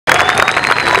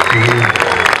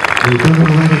Вітаємо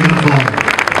новий мікрофон.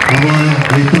 Але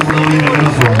вітаємо новий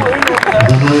мікрофон.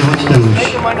 До нового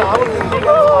чтовища.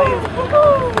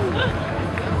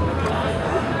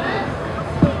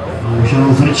 Ще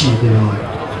раз речіть його.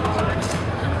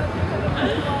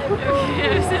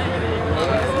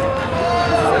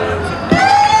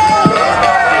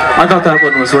 I thought that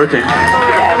one was working.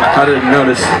 I didn't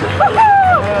notice.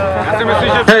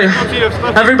 Hey,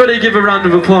 everybody give a round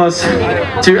of applause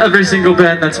to every single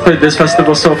band that's played this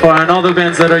festival so far and all the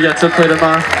bands that are yet to play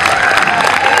tomorrow.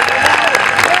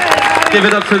 Give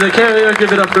it up for the Carrier,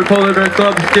 give it up for Polar Bear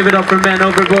Club, give it up for Man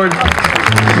Overboard.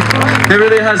 It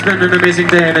really has been an amazing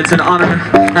day and it's an honor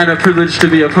and a privilege to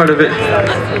be a part of it.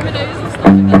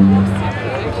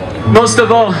 Most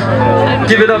of all,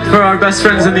 give it up for our best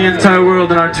friends in the entire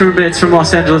world and our tour mates from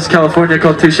Los Angeles, California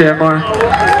called Touche Amar.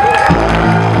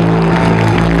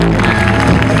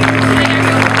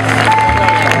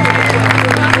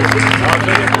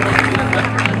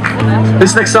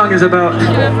 This next song is about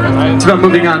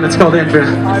moving on. It's called Andria.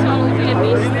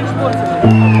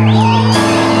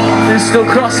 You still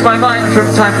cross my mind from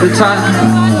time to time,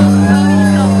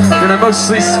 and I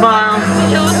mostly smile.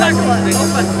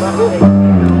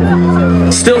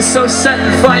 Still so set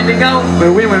in finding out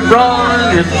where we went wrong.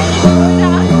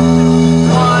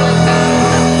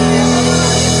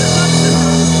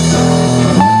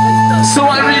 And so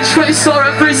I retrace our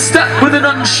every step with an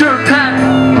unsure pen,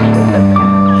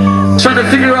 trying to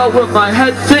figure out what my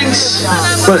head thinks,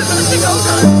 but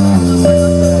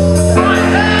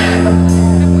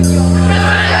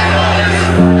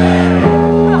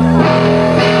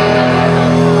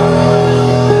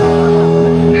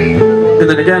and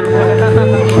then again,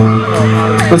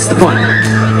 what's the point?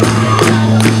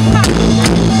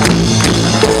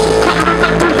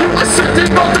 I sat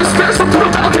on the stairs up to the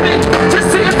balcony to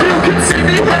see if you could see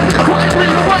me and quietly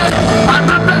away. I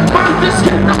remember this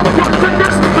kid on the front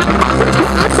fingers with my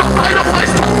fingers on my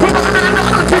eyes. Without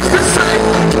another thing to say,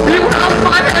 you held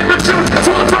my hand but you were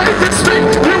too afraid to speak.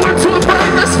 You were too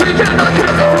afraid to speak and I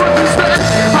couldn't understand.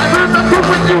 I remember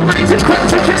when you leaned and crept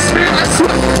to kiss me. I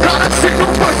swear, not a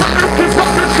single word I heard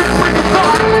before the trip when you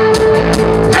thought.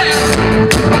 Hey.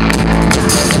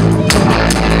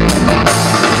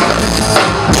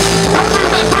 I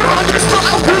remember all your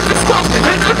smile through the smoke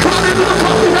and I caught into the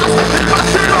coffee house and I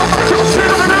said all my cool shit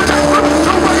on her neck.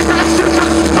 The way that you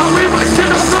just, how we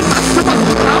wasted all the best of us.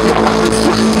 Alcohol and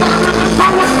sweat, I remember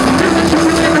when you were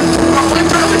doing it. Oh, I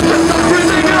really just not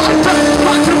breathing it like that.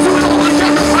 I can do it all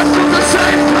again, I feel the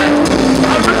same way.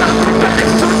 I remember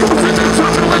getting circles in the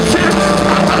turbulent shit.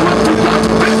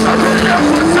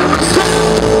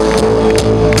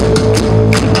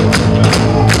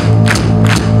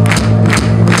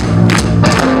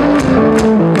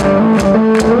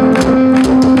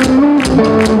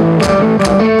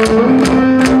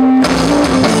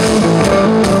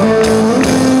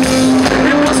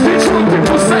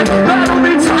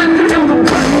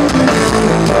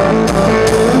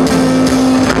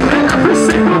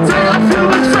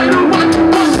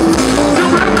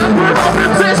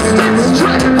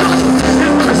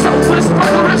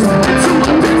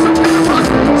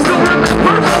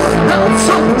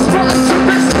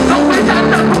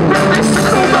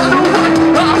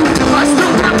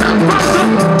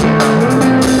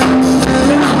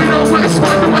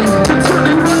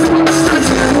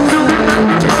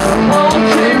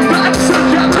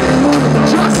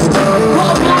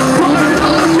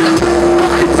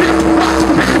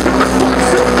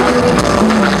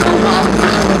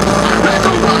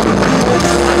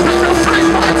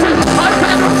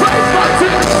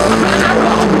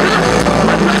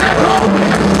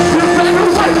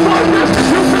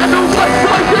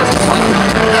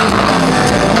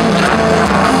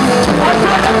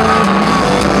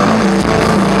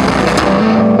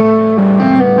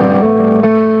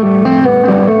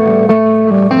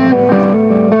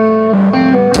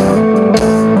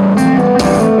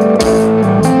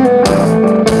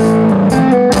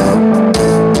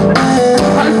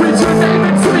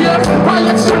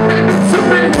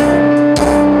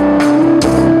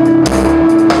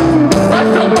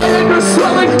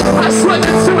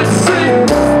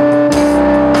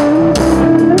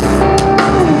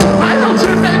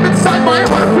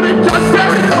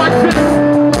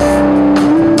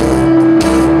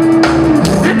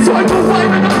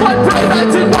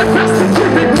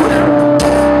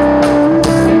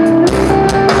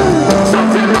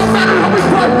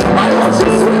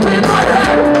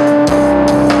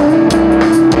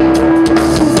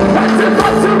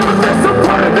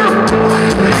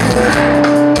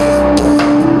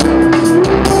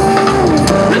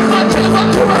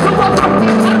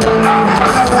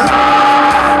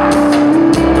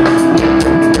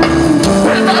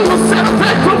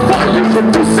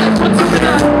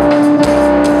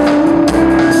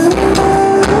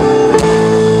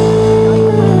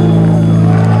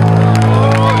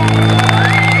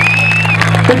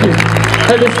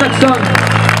 Hey, this next song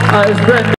is brand new.